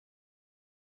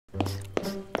Hey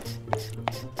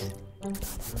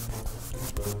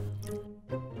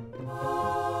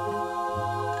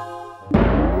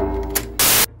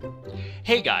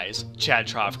guys,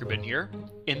 Troftgruben here.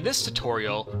 In this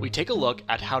tutorial, we take a look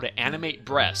at how to animate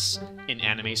breasts in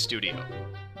Anime Studio.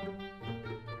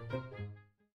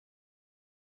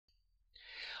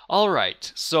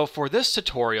 Alright, so for this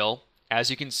tutorial, as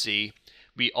you can see,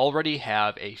 we already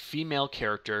have a female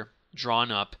character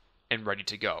drawn up and ready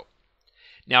to go.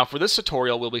 Now for this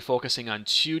tutorial, we'll be focusing on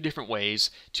two different ways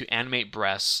to animate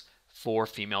breasts for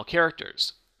female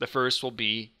characters. The first will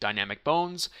be dynamic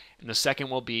bones, and the second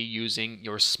will be using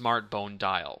your smart bone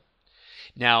dial.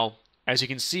 Now, as you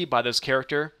can see by this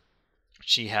character,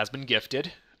 she has been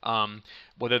gifted.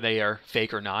 Whether they are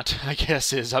fake or not, I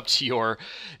guess, is up to your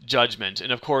judgment.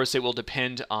 And of course, it will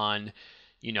depend on,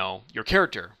 your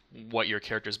character, what your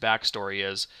character's backstory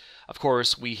is. Of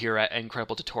course, we here at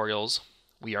Incredible Tutorials,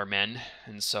 we are men,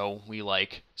 and so we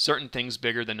like certain things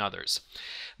bigger than others.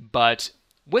 But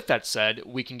with that said,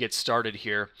 we can get started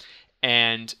here,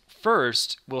 and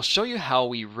first we'll show you how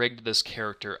we rigged this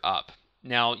character up.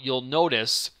 Now you'll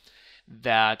notice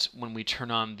that when we turn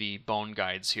on the bone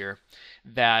guides here,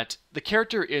 that the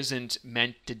character isn't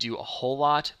meant to do a whole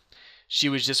lot. She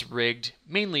was just rigged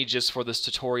mainly just for this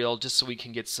tutorial, just so we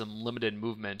can get some limited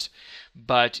movement.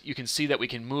 But you can see that we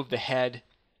can move the head,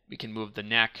 we can move the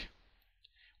neck,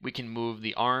 we can move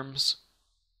the arms,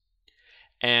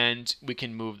 and we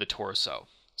can move the torso.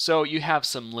 So you have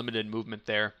some limited movement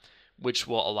there, which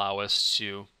will allow us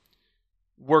to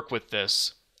work with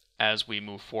this as we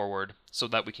move forward so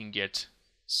that we can get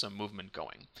some movement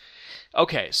going.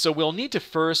 Okay, so we'll need to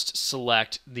first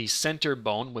select the center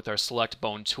bone with our select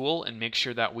bone tool and make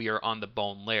sure that we are on the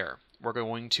bone layer. We're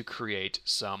going to create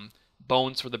some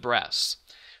bones for the breasts.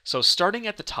 So starting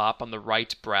at the top on the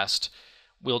right breast,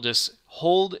 we'll just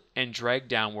hold and drag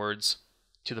downwards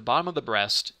to the bottom of the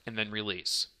breast and then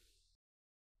release.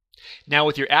 Now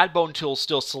with your add bone tool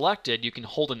still selected, you can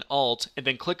hold an Alt and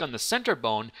then click on the center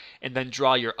bone and then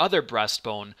draw your other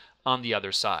breastbone on the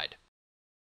other side.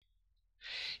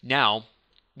 Now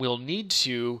we'll need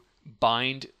to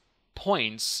bind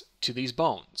points to these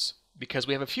bones because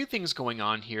we have a few things going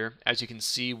on here. As you can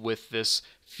see with this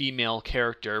female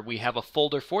character, we have a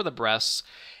folder for the breasts,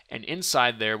 and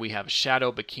inside there we have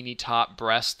shadow, bikini top,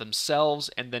 breasts themselves,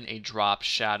 and then a drop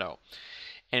shadow.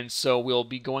 And so we'll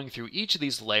be going through each of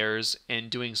these layers and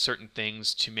doing certain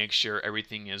things to make sure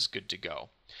everything is good to go.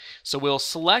 So we'll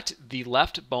select the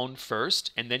left bone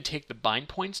first, and then take the bind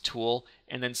points tool,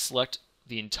 and then select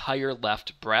the entire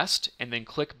left breast, and then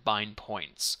click bind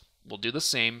points. We'll do the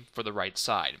same for the right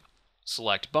side.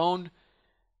 Select bone,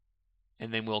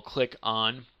 and then we'll click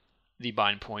on the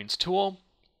bind points tool,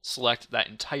 select that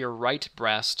entire right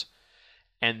breast,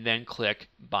 and then click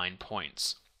bind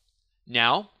points.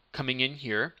 Now, coming in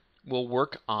here, we'll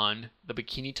work on the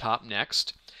bikini top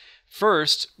next.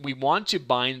 First, we want to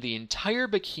bind the entire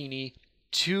bikini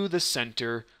to the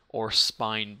center or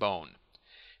spine bone.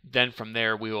 Then from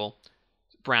there, we will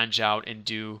branch out and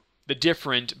do the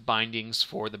different bindings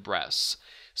for the breasts.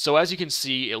 So as you can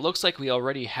see, it looks like we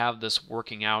already have this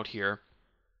working out here.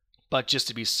 But just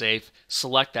to be safe,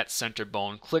 select that center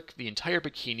bone, click the entire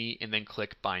bikini, and then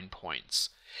click bind points.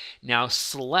 Now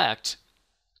select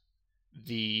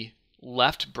the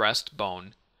left breast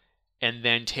bone, and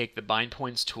then take the bind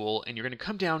points tool, and you're going to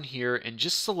come down here and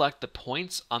just select the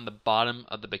points on the bottom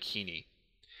of the bikini,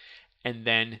 and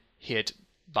then hit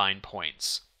bind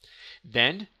points.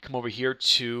 Then come over here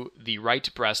to the right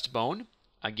breast bone,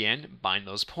 again bind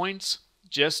those points,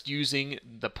 just using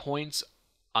the points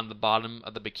on the bottom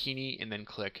of the bikini, and then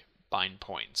click bind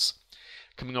points.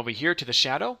 Coming over here to the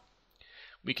shadow,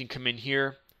 we can come in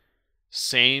here,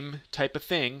 same type of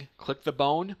thing, click the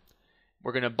bone.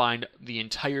 We're going to bind the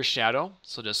entire shadow,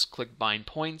 so just click bind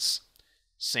points.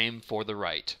 Same for the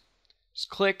right. Just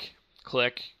click,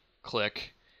 click,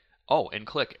 click. Oh, and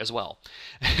click as well.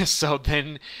 So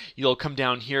then you'll come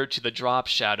down here to the drop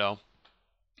shadow,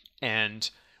 and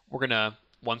we're going to,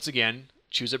 once again,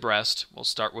 choose a breast. We'll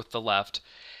start with the left.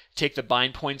 Take the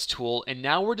bind points tool, and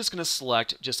now we're just going to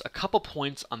select just a couple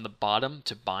points on the bottom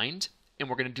to bind, and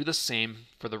we're going to do the same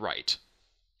for the right.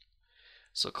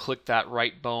 So click that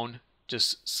right bone,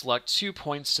 just select 2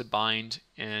 points to bind,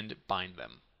 and bind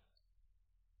them.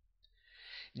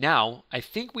 Now, I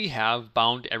think we have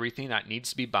bound everything that needs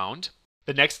to be bound.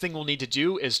 The next thing we'll need to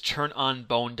do is turn on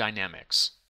bone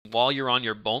dynamics. While you're on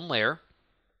your bone layer,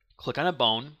 click on a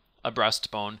bone, a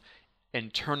breastbone,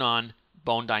 and turn on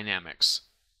bone dynamics.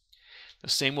 The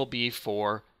same will be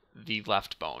for the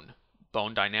left bone.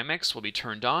 Bone dynamics will be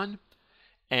turned on,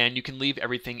 and you can leave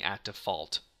everything at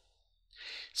default.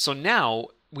 So now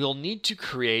we'll need to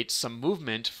create some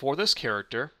movement for this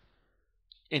character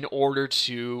in order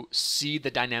to see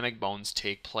the dynamic bones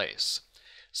take place.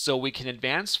 So we can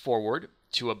advance forward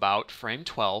to about frame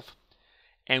 12,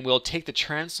 and we'll take the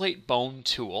Translate Bone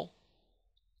tool,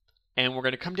 and we're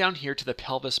going to come down here to the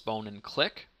pelvis bone and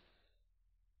click.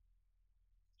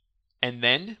 And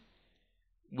then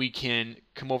we can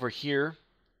come over here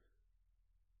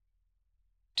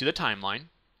to the timeline,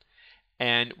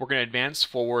 and we're going to advance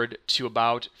forward to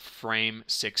about frame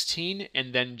 16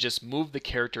 and then just move the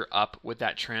character up with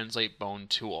that Translate Bone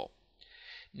tool.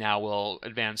 Now we'll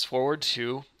advance forward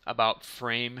to about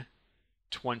frame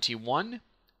 21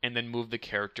 and then move the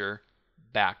character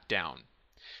back down.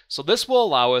 So this will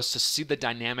allow us to see the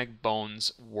dynamic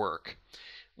bones work.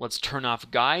 Let's turn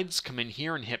off guides, come in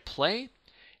here and hit play,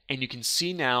 and you can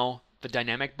see now the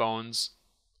dynamic bones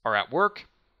are at work.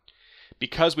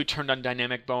 Because we turned on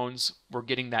dynamic bones, we're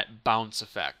getting that bounce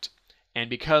effect. And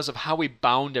because of how we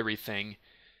bound everything,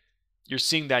 you're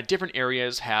seeing that different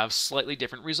areas have slightly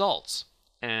different results.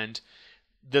 And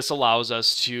this allows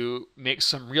us to make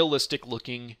some realistic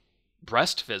looking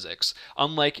breast physics.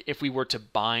 Unlike if we were to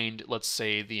bind, let's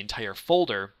say, the entire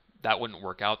folder, that wouldn't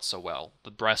work out so well,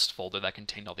 the breast folder that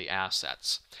contained all the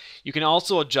assets. You can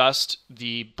also adjust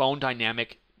the bone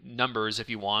dynamic numbers if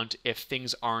you want, if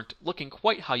things aren't looking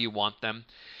quite how you want them,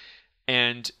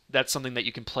 and that's something that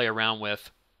you can play around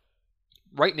with.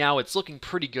 Right now it's looking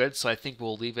pretty good, so I think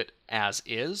we'll leave it as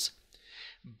is,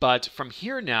 but from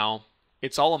here now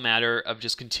it's all a matter of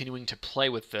just continuing to play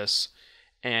with this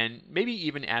and maybe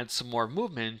even add some more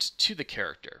movement to the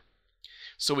character.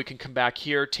 So we can come back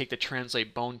here, take the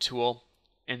Translate Bone tool,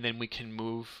 and then we can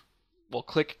move, we'll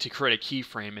click to create a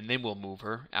keyframe, and then we'll move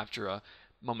her after a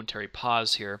momentary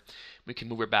pause here. We can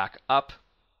move her back up,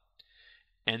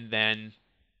 and then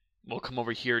we'll come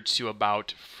over here to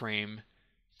about frame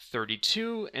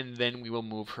 32, and then we will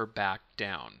move her back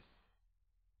down.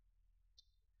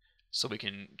 So we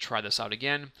can try this out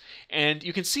again. And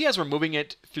you can see as we're moving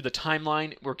it through the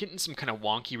timeline, we're getting some kind of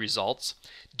wonky results.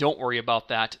 Don't worry about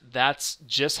that. That's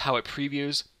just how it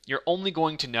previews. You're only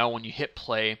going to know when you hit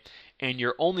play, and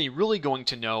you're only really going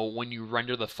to know when you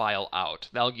render the file out.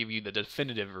 That'll give you the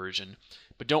definitive version.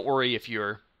 But don't worry if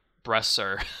your breasts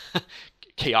are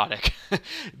chaotic.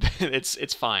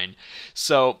 It's fine.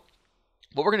 So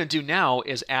what we're going to do now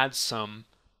is add some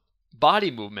body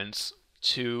movements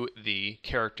to the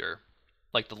character,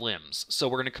 like the limbs. So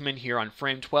we're going to come in here on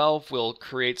frame 12, we'll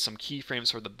create some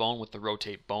keyframes for the bone with the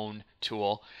Rotate Bone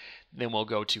tool. Then we'll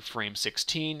go to frame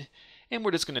 16, and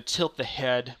we're just going to tilt the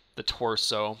head, the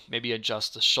torso, maybe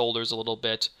adjust the shoulders a little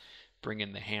bit, bring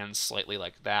in the hands slightly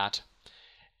like that,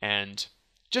 and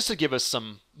just to give us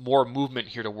some more movement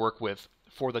here to work with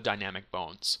for the dynamic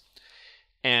bones.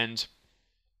 And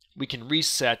we can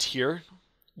reset here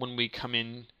when we come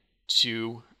in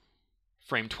to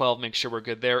frame 12, make sure we're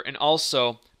good there. And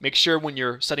also make sure when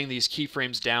you're setting these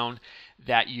keyframes down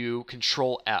that you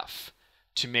Control F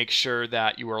to make sure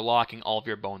that you are locking all of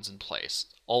your bones in place.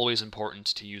 Always important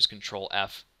to use Control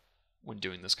F when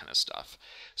doing this kind of stuff.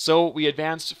 So we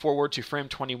advanced forward to frame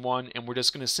 21, and we're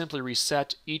just going to simply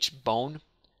reset each bone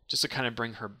just to kind of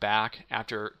bring her back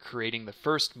after creating the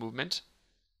first movement,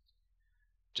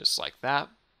 just like that.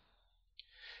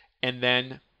 And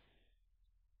then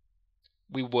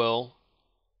we will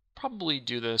probably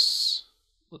do this,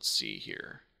 let's see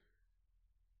here,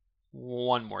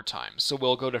 one more time. So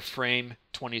we'll go to frame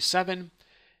 27,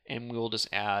 and we'll just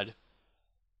add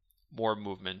more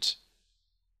movement,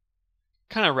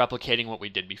 kind of replicating what we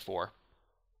did before.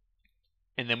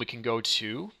 And then we can go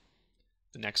to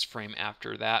the next frame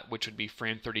after that, which would be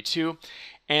frame 32.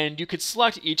 And you could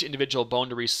select each individual bone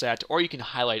to reset, or you can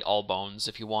highlight all bones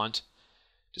if you want,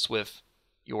 just with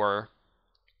your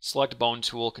Select Bone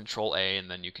tool, Control A, and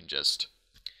then you can just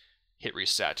hit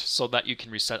reset so that you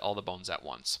can reset all the bones at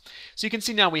once. So you can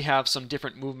see now we have some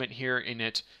different movement here in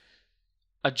it.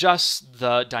 Adjust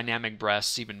the dynamic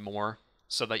breasts even more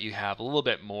so that you have a little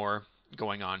bit more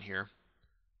going on here.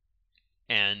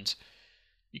 And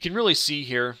you can really see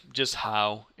here just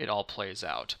how it all plays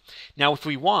out. Now if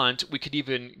we want, we could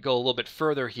even go a little bit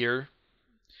further here,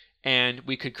 and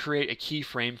we could create a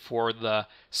keyframe for the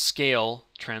Scale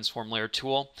Transform Layer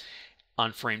tool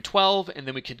on frame 12, and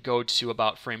then we could go to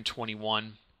about frame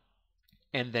 21,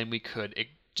 and then we could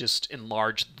just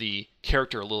enlarge the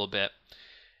character a little bit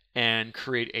and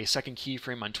create a second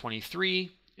keyframe on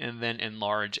 23, and then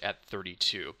enlarge at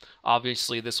 32.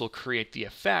 Obviously, this will create the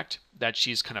effect that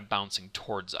she's kind of bouncing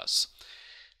towards us.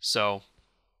 So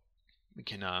we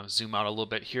can zoom out a little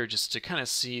bit here just to kind of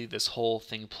see this whole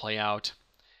thing play out.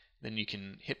 Then you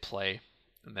can hit play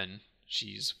and then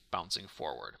she's bouncing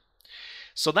forward.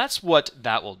 So that's what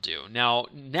that will do. Now,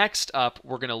 next up,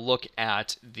 we're going to look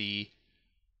at the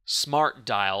smart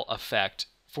dial effect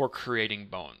for creating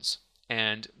bones.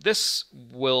 And this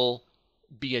will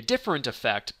be a different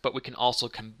effect, but we can also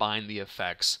combine the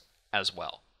effects as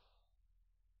well.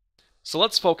 So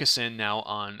let's focus in now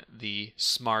on the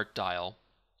smart dial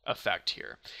effect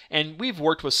here. And we've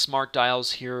worked with smart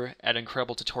dials here at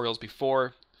Incredible Tutorials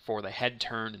before for the head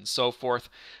turn and so forth.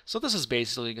 So this is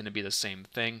basically going to be the same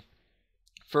thing.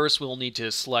 First, we'll need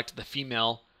to select the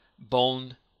female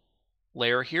bone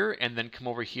layer here and then come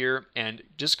over here and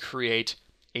just create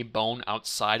a bone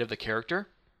outside of the character.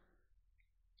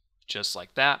 Just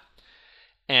like that.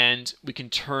 And we can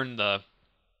turn the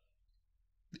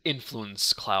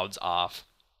influence clouds off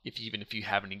even if you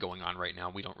have any going on right now.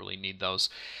 We don't really need those.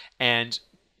 And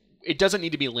it doesn't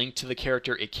need to be linked to the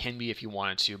character. It can be if you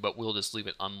wanted to, but we'll just leave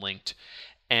it unlinked.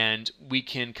 And we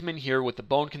can come in here with the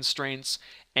bone constraints,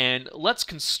 and let's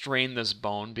constrain this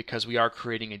bone because we are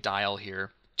creating a dial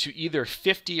here to either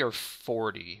 50 or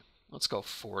 40. Let's go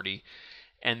 40,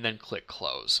 and then click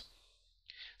close.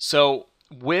 So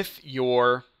with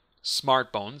your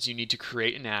smart bones, you need to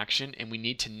create an action, and we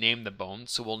need to name the bone.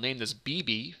 So we'll name this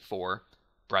BB for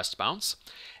breast bounce.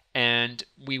 And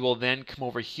we will then come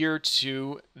over here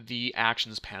to the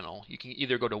actions panel. You can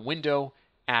either go to Window,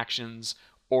 Actions,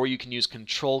 or you can use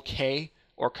Control K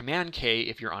or Command K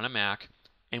if you're on a Mac,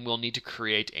 and we'll need to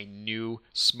create a new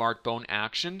smart bone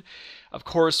action. Of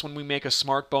course, when we make a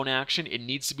smart bone action, it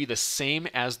needs to be the same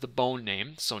as the bone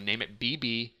name, so name it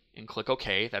BB and click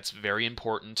OK. That's very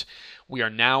important. We are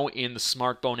now in the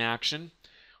smart bone action.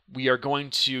 We are going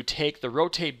to take the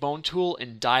rotate bone tool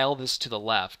and dial this to the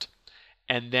left.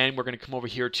 And then we're going to come over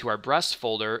here to our breast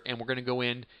folder, and we're going to go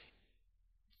in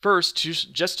first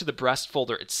just to the breast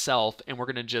folder itself, and we're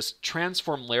going to just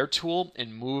transform layer tool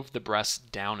and move the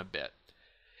breast down a bit.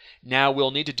 Now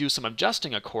we'll need to do some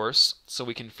adjusting, of course, so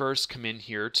we can first come in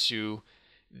here to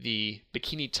the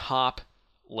bikini top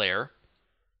layer.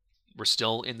 We're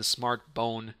still in the smart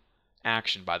bone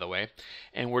action, by the way,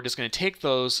 and we're just going to take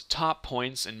those top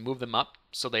points and move them up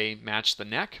so they match the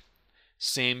neck.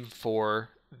 Same for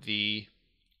the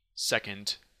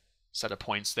second set of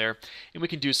points there, and we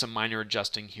can do some minor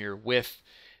adjusting here with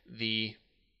the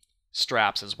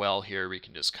straps as well. Here we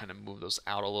can just kind of move those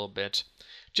out a little bit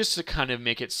just to kind of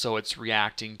make it so it's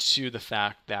reacting to the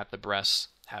fact that the breasts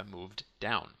have moved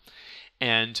down.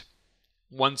 And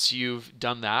once you've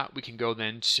done that, we can go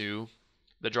then to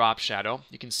the drop shadow.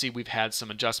 You can see we've had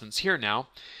some adjustments here now,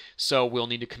 so we'll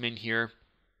need to come in here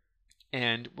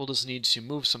and we'll just need to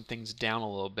move some things down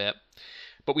a little bit.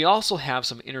 But we also have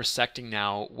some intersecting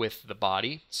now with the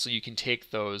body, so you can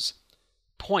take those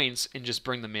points and just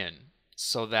bring them in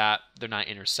so that they're not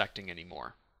intersecting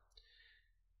anymore.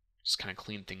 Just kind of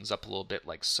clean things up a little bit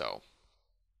like so.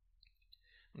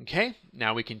 Okay,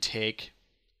 now we can take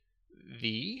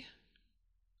the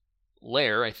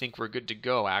layer. I think we're good to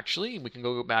go, actually. We can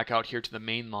go back out here to the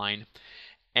main line,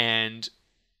 and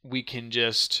we can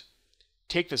just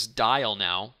take this dial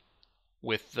now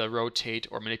with the rotate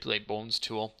or manipulate bones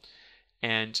tool,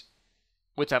 and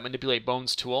with that manipulate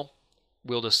bones tool,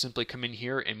 we'll just simply come in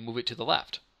here and move it to the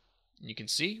left. And you can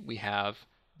see we have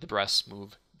the breasts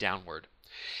move downward.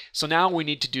 So now we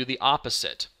need to do the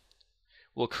opposite.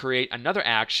 We'll create another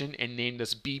action and name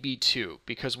this BB2,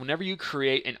 because whenever you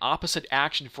create an opposite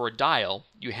action for a dial,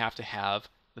 you have to have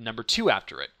the number 2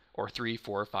 after it, or 3,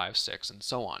 4, 5, 6, and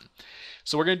so on.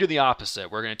 So we're going to do the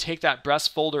opposite. We're going to take that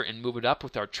breast folder and move it up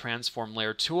with our transform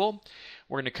layer tool.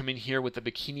 We're going to come in here with the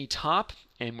bikini top,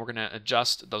 and we're going to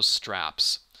adjust those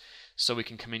straps. So we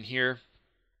can come in here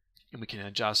and we can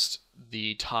adjust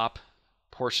the top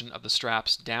portion of the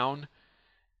straps down.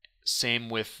 Same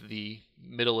with the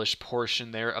middle-ish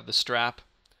portion there of the strap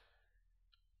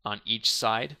on each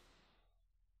side.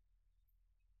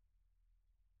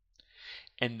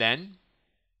 And then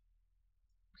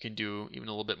we can do even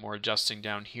a little bit more adjusting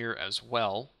down here as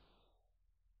well.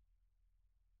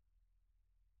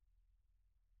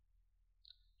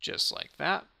 Just like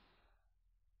that.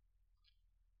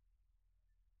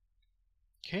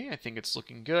 Okay, I think it's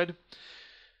looking good.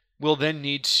 We'll then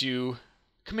need to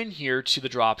come in here to the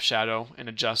drop shadow and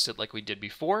adjust it like we did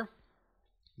before.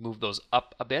 Move those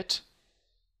up a bit,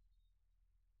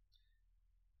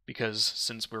 because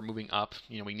since we're moving up,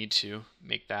 we need to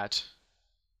make that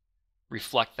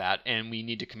reflect that, and we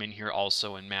need to come in here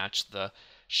also and match the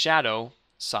shadow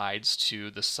sides to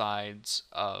the sides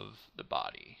of the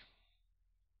body.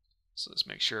 So let's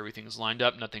make sure everything's lined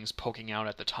up, nothing's poking out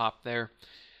at the top there.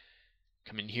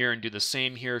 Come in here and do the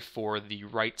same here for the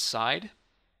right side.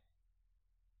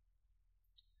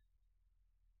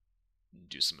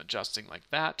 do some adjusting like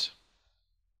that.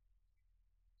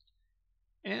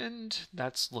 And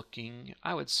that's looking,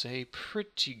 I would say,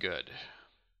 pretty good.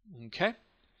 Okay.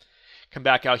 Come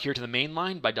back out here to the main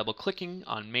line by double-clicking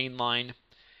on main line,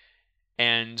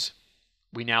 and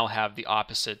we now have the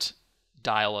opposite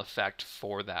dial effect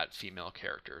for that female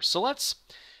character. So let's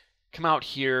come out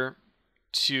here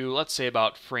to, let's say,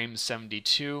 about frame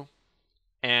 72,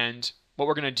 and what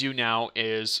we're going to do now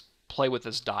is play with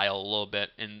this dial a little bit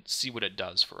and see what it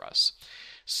does for us.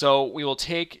 So we will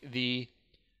take the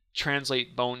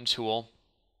Translate Bone tool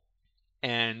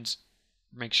and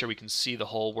make sure we can see the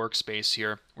whole workspace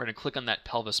here. We're going to click on that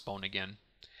pelvis bone again,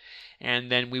 and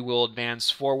then we will advance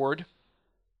forward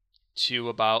to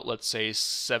about, let's say,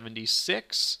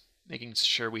 76, making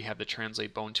sure we have the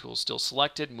Translate Bone tool still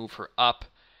selected, move her up,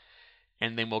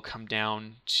 and then we'll come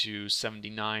down to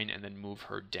 79 and then move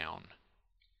her down.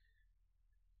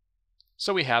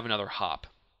 So we have another hop,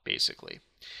 basically.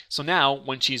 So now,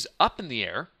 when she's up in the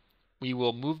air, we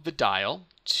will move the dial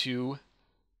to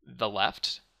the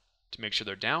left to make sure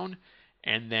they're down,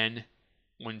 and then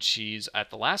when she's at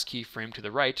the last keyframe to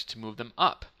the right to move them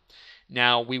up.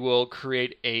 Now we will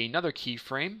create another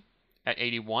keyframe at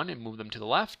 81 and move them to the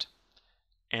left,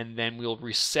 and then we'll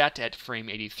reset at frame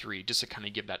 83 just to kind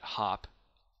of give that hop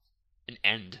an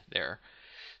end there.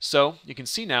 So you can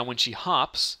see now when she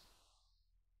hops,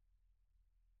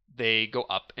 they go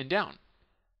up and down.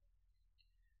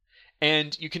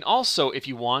 And you can also, if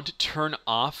you want, turn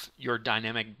off your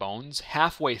dynamic bones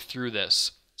halfway through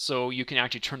this. So you can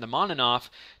actually turn them on and off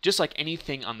just like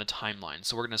anything on the timeline.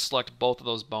 So we're going to select both of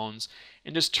those bones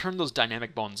and just turn those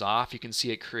dynamic bones off. You can see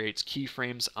it creates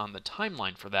keyframes on the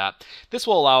timeline for that. This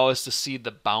will allow us to see the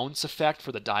bounce effect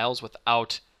for the dials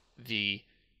without the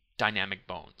dynamic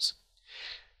bones.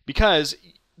 Because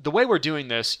the way we're doing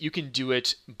this, you can do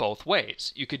it both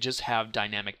ways. You could just have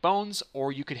dynamic bones,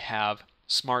 or you could have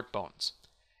smart bones.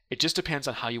 It just depends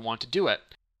on how you want to do it.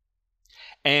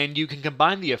 And you can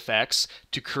combine the effects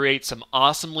to create some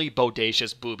awesomely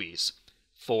bodacious boobies,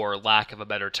 for lack of a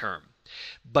better term.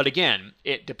 But again,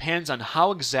 it depends on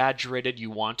how exaggerated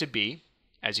you want to be.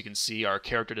 As you can see, our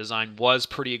character design was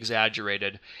pretty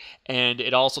exaggerated, and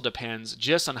it also depends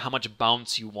just on how much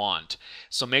bounce you want.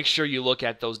 So make sure you look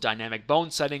at those dynamic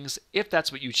bone settings if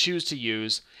that's what you choose to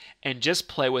use, and just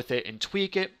play with it and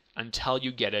tweak it until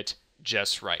you get it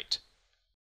just right.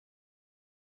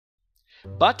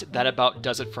 But that about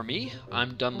does it for me.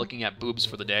 I'm done looking at boobs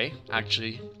for the day.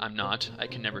 Actually, I'm not. I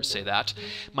can never say that.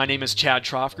 My name is Chad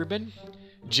Troftgruben.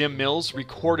 Jim Mills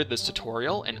recorded this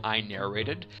tutorial and I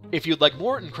narrated. If you'd like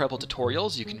more incredible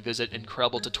tutorials, you can visit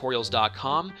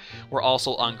incredibletutorials.com. We're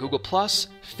also on Google+,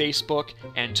 Facebook,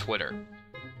 and Twitter.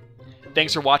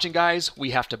 Thanks for watching, guys.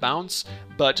 We have to bounce,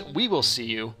 but we will see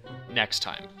you next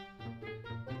time.